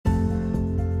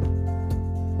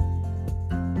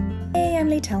I'm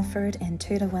Lee Telford,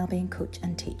 intuitive wellbeing coach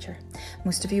and teacher.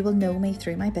 Most of you will know me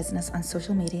through my business and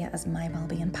social media as My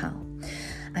Wellbeing Pal.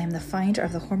 I am the founder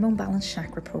of the Hormone Balance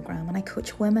Chakra program, and I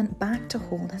coach women back to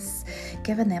wholeness,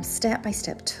 giving them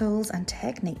step-by-step tools and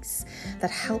techniques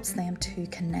that helps them to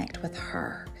connect with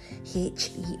her,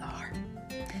 H-E-R.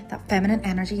 That feminine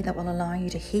energy that will allow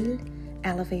you to heal,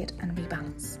 elevate and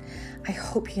rebalance. I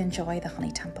hope you enjoy the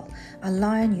Honey Temple,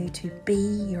 allowing you to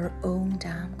be your own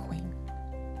damn queen.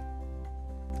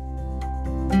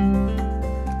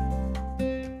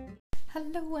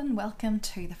 Hello and welcome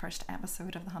to the first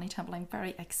episode of the Honey Temple. I'm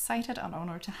very excited and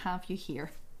honoured to have you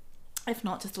here. If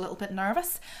not, just a little bit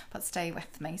nervous, but stay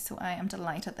with me. So I am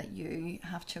delighted that you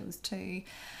have chose to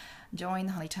join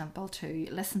the Honey Temple, to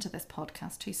listen to this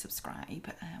podcast, to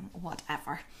subscribe,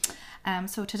 whatever.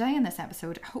 So today in this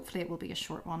episode, hopefully it will be a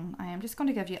short one. I am just going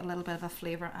to give you a little bit of a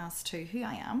flavour as to who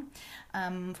I am,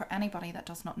 for anybody that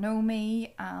does not know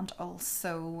me, and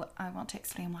also I want to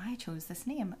explain why I chose this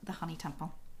name, the Honey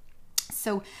Temple.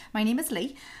 So my name is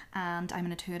Lee, and I'm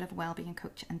an intuitive wellbeing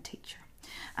coach and teacher.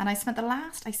 And I spent the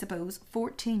last,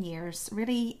 14 years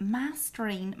really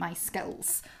mastering my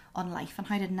skills on life and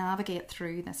how to navigate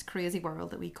through this crazy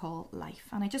world that we call life.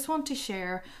 And I just want to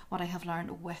share what I have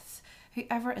learned with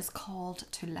whoever is called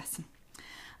to listen.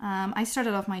 I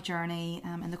started off my journey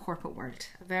in the corporate world,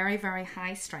 very, very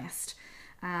high stressed.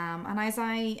 And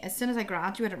as soon as I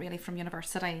graduated really from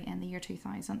university in the year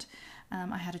 2000,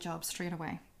 I had a job straight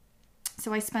away.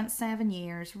 So I spent 7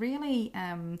 years really,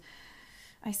 doing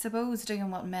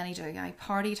what many do. I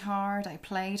partied hard, I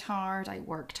played hard, I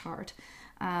worked hard,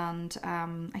 and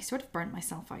I sort of burnt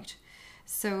myself out.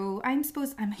 So I'm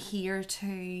here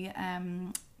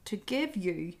to give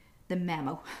you the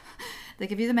memo. They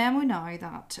give you the memo now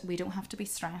that we don't have to be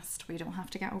stressed, we don't have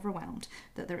to get overwhelmed,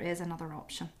 that there is another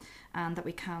option, and that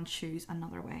we can choose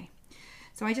another way.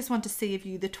 So I just want to save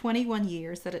you the 21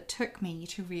 years that it took me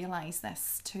to realise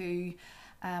this, to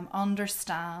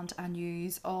understand and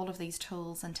use all of these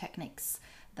tools and techniques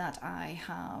that I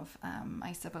have,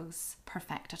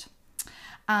 perfected.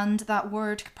 And that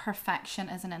word perfection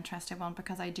is an interesting one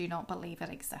because I do not believe it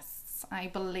exists. I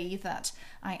believe that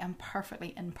I am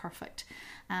perfectly imperfect.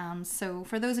 So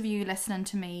for those of you listening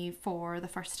to me for the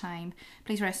first time,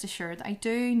 please rest assured that I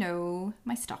do know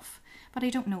my stuff, but I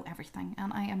don't know everything,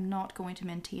 and I am not going to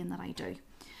maintain that I do.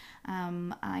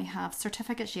 I have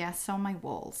certificates, yes, on my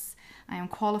walls. I am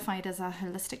qualified as a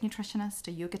holistic nutritionist,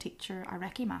 a yoga teacher, a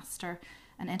Reiki master,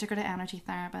 an integrated energy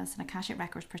therapist, an Akashic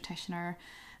Records practitioner,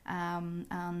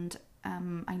 and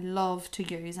I love to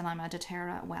use, and I'm a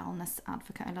doTERRA wellness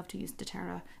advocate, I love to use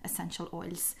doTERRA essential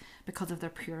oils because of their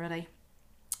purity.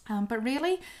 But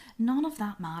really, none of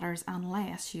that matters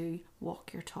unless you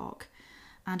walk your talk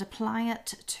and apply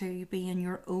it to being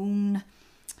your own,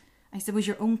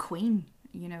 your own queen,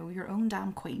 your own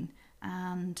damn queen.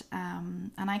 And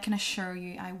I can assure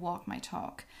you, I walk my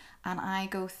talk and I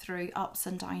go through ups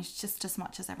and downs just as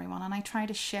much as everyone. And I try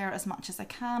to share as much as I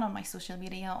can on my social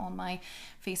media, on my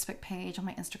Facebook page, on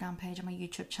my Instagram page, on my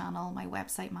YouTube channel, my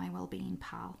website, My Wellbeing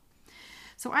Pal.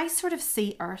 So I sort of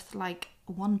see Earth like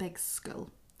one big school.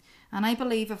 And I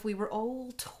believe if we were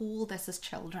all told this as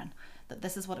children, that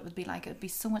this is what it would be like, it would be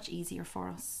so much easier for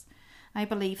us. I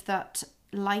believe that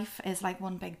life is like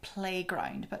one big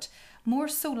playground, but more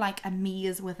so like a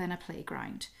maze within a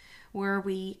playground, where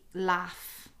we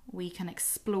laugh, we can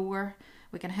explore,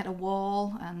 we can hit a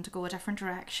wall and go a different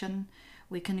direction,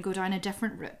 we can go down a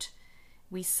different route,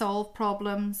 we solve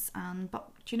problems,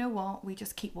 but do you know what? We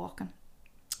just keep walking.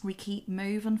 We keep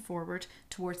moving forward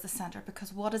towards the centre,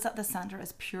 because what is at the centre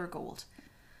is pure gold.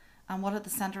 And what at the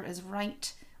centre is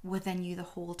right within you the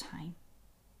whole time.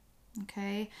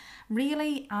 Okay?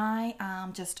 Really, I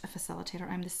am just a facilitator.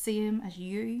 I'm the same as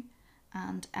you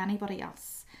and anybody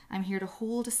else. I'm here to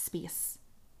hold a space.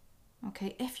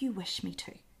 Okay? If you wish me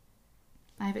to.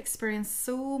 I've experienced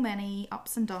so many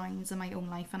ups and downs in my own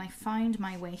life, and I found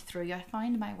my way through. I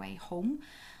found my way home.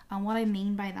 And what I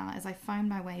mean by that is I found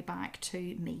my way back to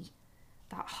me.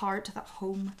 That heart, that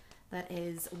home that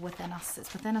is within us.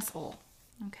 It's within us all.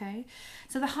 Okay?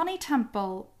 So the Honey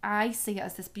Temple, I see it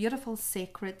as this beautiful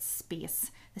sacred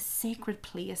space, this sacred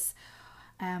place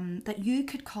that you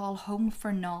could call home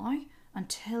for now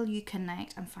until you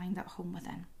connect and find that home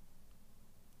within.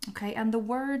 Okay? And the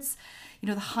words,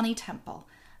 the Honey Temple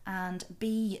and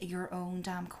be your own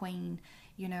damn queen,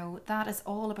 that is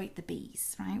all about the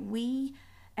bees, right?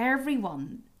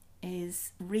 Everyone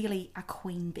is really a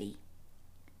queen bee.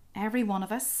 Every one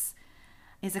of us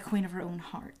is a queen of her own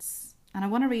hearts. And I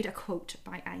want to read a quote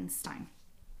by Einstein.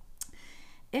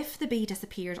 If the bee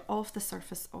disappeared off the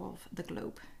surface of the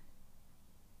globe,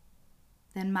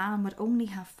 then man would only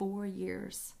have 4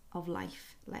 years of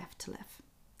life left to live.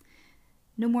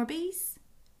 No more bees,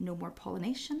 no more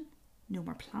pollination, no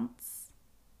more plants,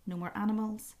 no more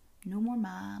animals, no more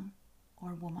man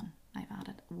or woman. I've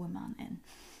added woman in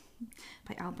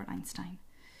by Albert Einstein.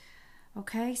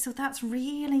 Okay, so that's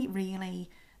really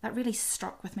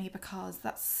struck with me, because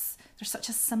there's such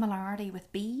a similarity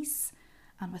with bees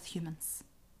and with humans.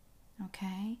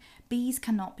 Okay, bees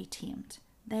cannot be tamed.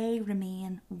 They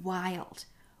remain wild.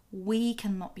 We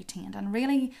cannot be tamed. And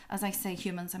really, as I say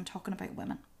humans, I'm talking about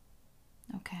women.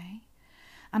 Okay,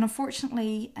 and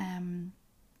unfortunately,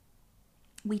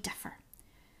 we differ.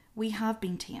 We have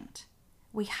been tamed.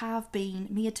 We have been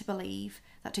made to believe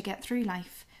that to get through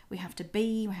life, we have to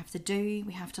be, we have to do,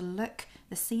 we have to look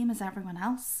the same as everyone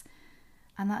else.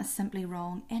 And that is simply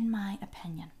wrong, in my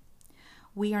opinion.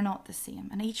 We are not the same.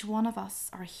 And each one of us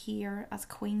are here as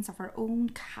queens of our own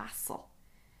castle.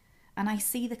 And I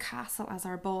see the castle as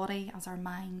our body, as our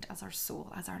mind, as our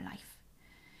soul, as our life.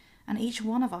 And each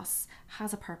one of us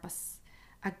has a purpose,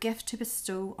 a gift to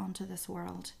bestow onto this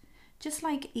world. Just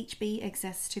like each bee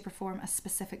exists to perform a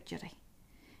specific duty.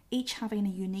 Each having a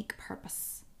unique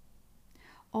purpose.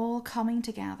 All coming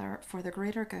together for the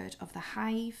greater good of the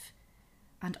hive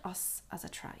and us as a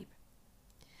tribe.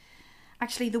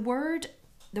 Actually, the word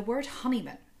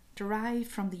honeymoon derived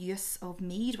from the use of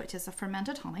mead, which is a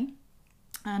fermented honey,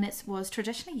 and it was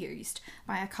traditionally used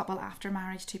by a couple after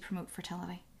marriage to promote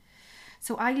fertility.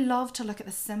 So I love to look at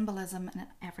the symbolism in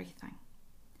everything.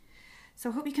 So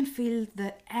I hope you can feel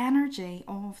the energy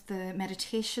of the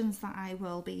meditations that I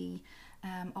will be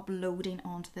uploading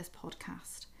onto this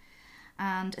podcast.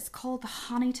 And it's called the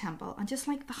Honey Temple. And just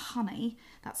like the honey,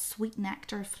 that sweet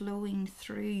nectar flowing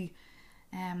through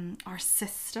our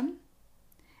system,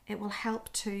 it will help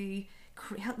you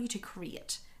to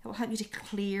create. It will help you to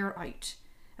clear out.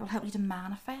 It will help you to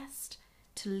manifest,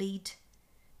 to lead,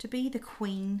 to be the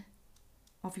queen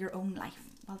of your own life.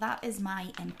 Well, that is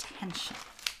my intention.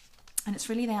 And it's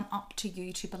really then up to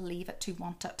you to believe it, to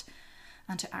want it,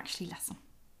 and to actually listen.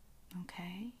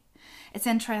 Okay? It's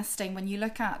interesting when you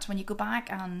go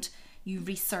back and you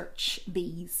research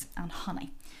bees and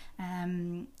honey.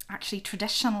 Actually,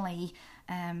 traditionally,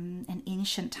 in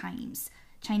ancient times,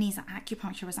 Chinese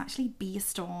acupuncture was actually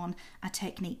based on a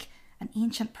technique, an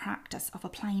ancient practice of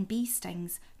applying bee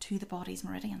stings to the body's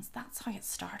meridians. That's how it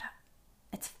started.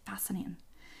 It's fascinating.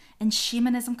 In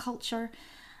shamanism culture,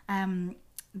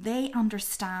 they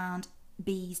understand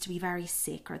bees to be very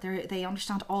sacred. They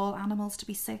understand all animals to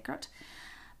be sacred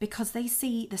because they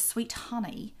see the sweet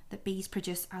honey that bees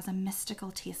produce as a mystical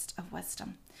taste of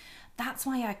wisdom. That's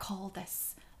why I call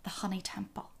this the honey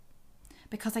temple,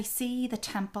 because I see the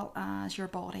temple as your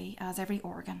body, as every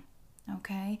organ,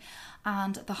 okay?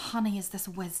 And the honey is this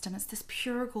wisdom, it's this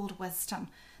pure gold wisdom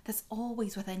that's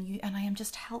always within you, and I am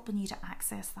just helping you to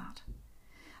access that.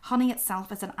 Honey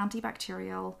itself is an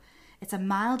antibacterial, it's a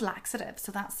mild laxative,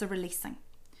 so that's the releasing.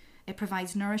 It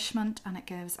provides nourishment and it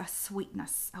gives a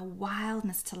sweetness, a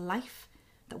wildness to life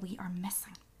that we are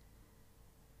missing.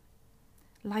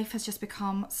 Life has just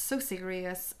become so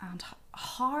serious and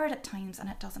hard at times, and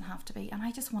it doesn't have to be. And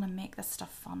I just want to make this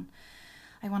stuff fun.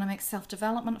 I want to make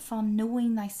self-development fun,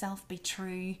 knowing thyself be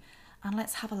true, and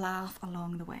let's have a laugh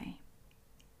along the way.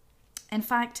 In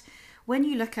fact, when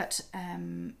you look at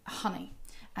honey,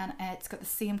 and it's got the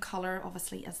same colour,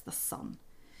 obviously, as the sun.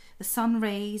 The sun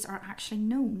rays are actually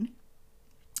known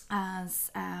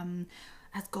as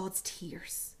God's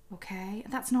tears, okay?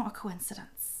 That's not a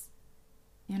coincidence.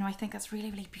 You know, I think that's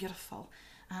really, really beautiful,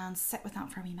 and sit with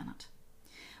that for a wee minute.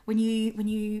 When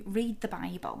you read the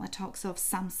Bible, it talks of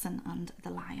Samson and the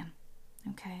lion,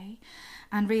 okay?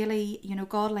 And really, you know,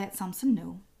 God let Samson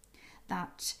know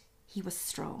that he was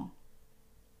strong,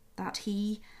 that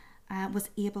he was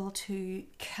able to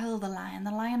kill the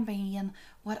lion being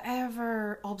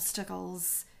whatever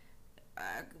obstacles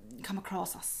come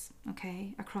across us,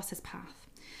 okay, across his path.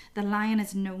 The lion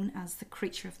is known as the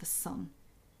creature of the sun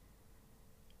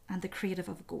and the creative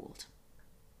of gold.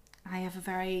 I have a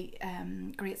very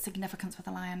great significance with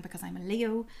the lion because I'm a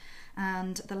Leo,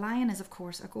 and the lion is of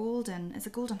course a golden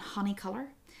honey colour.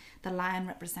 The lion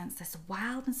represents this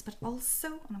wildness, but also,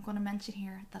 and I'm going to mention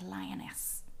here, the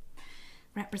lioness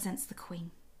represents the queen.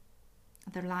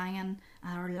 The lion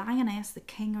or lioness, the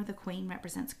king or the queen,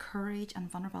 represents courage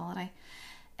and vulnerability.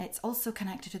 It's also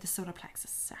connected to the solar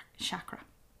plexus chakra.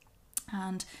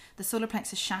 And the solar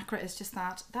plexus chakra is just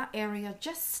that area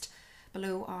just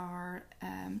below our,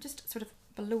 just sort of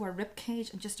below our rib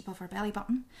cage and just above our belly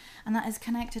button. And that is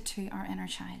connected to our inner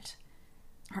child,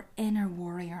 our inner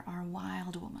warrior, our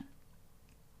wild woman.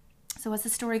 So as the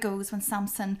story goes, when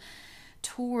Samson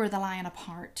tore the lion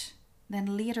apart.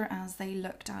 Then later, as they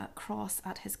looked across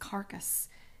at his carcass,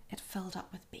 it filled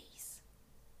up with bees.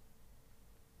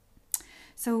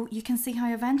 So you can see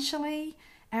how eventually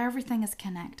everything is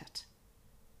connected.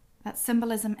 That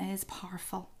symbolism is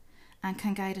powerful and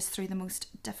can guide us through the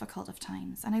most difficult of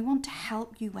times. And I want to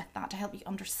help you with that, to help you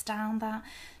understand that,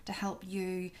 to help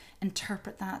you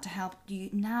interpret that, to help you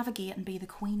navigate and be the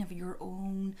queen of your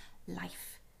own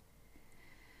life.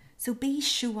 So bees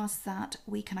show us that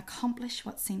we can accomplish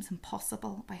what seems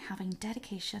impossible by having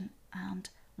dedication and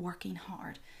working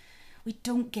hard. We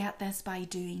don't get this by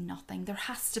doing nothing. There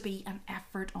has to be an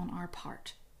effort on our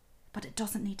part, but it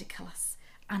doesn't need to kill us,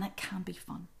 and it can be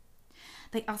fun.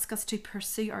 They ask us to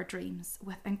pursue our dreams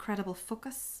with incredible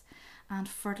focus and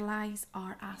fertilise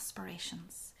our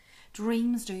aspirations.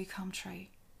 Dreams do come true.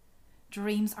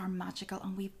 Dreams are magical,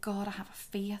 and we've got to have a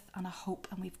faith and a hope,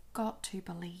 and we've got to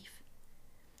believe.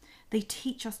 They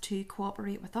teach us to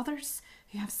cooperate with others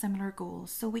who have similar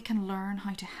goals so we can learn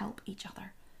how to help each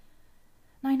other.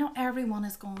 Now, not everyone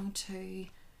is going to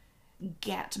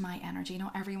get my energy.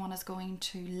 Not everyone is going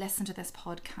to listen to this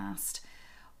podcast.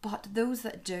 But those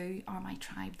that do are my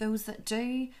tribe. Those that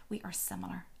do, we are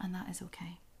similar, and that is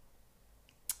okay.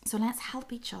 So let's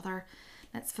help each other.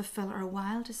 Let's fulfill our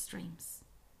wildest dreams.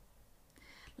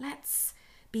 Let's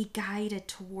be guided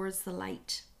towards the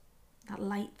light. That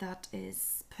light that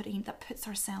puts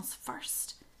ourselves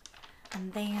first,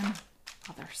 and then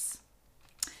others.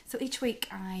 So each week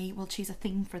I will choose a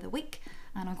theme for the week,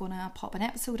 and I'm going to pop an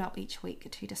episode up each week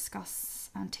to discuss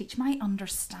and teach my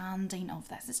understanding of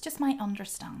this. It's just my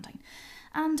understanding,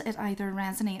 and it either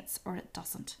resonates or it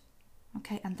doesn't.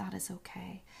 Okay, and that is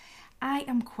okay. I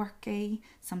am quirky.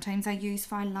 Sometimes I use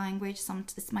foul language.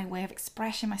 It's my way of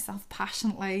expressing myself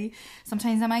passionately.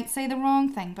 Sometimes I might say the wrong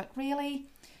thing, but really,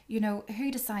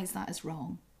 who decides that is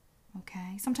wrong?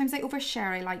 Okay. Sometimes I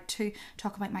overshare. I like to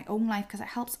talk about my own life because it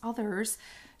helps others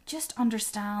just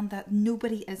understand that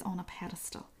nobody is on a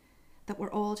pedestal, that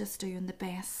we're all just doing the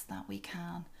best that we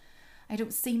can. I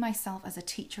don't see myself as a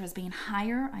teacher as being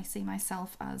higher. I see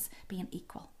myself as being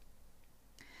equal.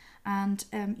 And,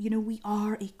 we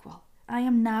are equal. I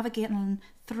am navigating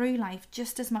through life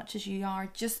just as much as you are,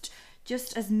 just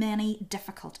as many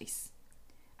difficulties.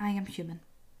 I am human.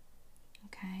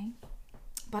 Okay?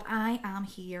 But I am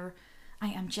here. I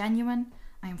am genuine.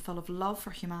 I am full of love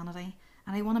for humanity.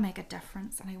 And I want to make a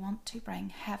difference. And I want to bring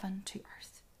heaven to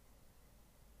earth.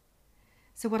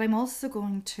 So what I'm also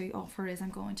going to offer is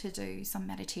I'm going to do some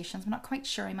meditations. I'm not quite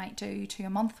sure. I might do 2 a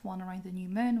month, one around the new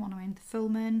moon, one around the full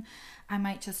moon. I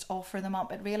might just offer them up.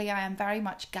 But really I am very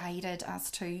much guided as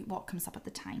to what comes up at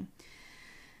the time.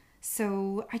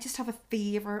 So I just have a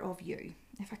favour of you.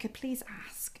 If I could please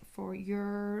ask for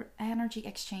your energy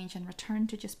exchange in return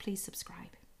to just please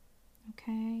subscribe.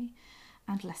 Okay?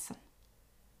 And listen.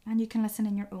 And you can listen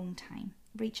in your own time.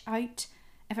 Reach out.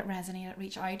 If it resonated,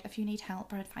 reach out. If you need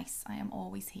help or advice, I am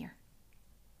always here.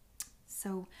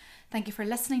 So thank you for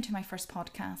listening to my first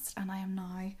podcast, and I am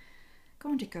now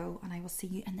going to go, and I will see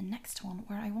you in the next one,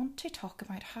 where I want to talk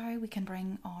about how we can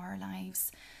bring our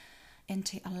lives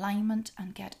into alignment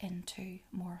and get into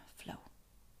more flow.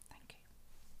 Thank you.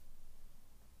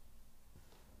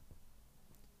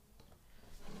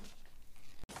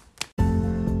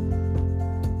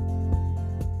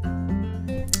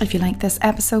 If you like this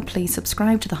episode, please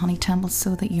subscribe to the Honey Temple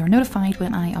so that you're notified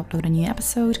when I upload a new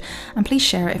episode, and please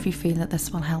share it if you feel that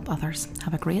this will help others.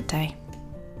 Have a great day.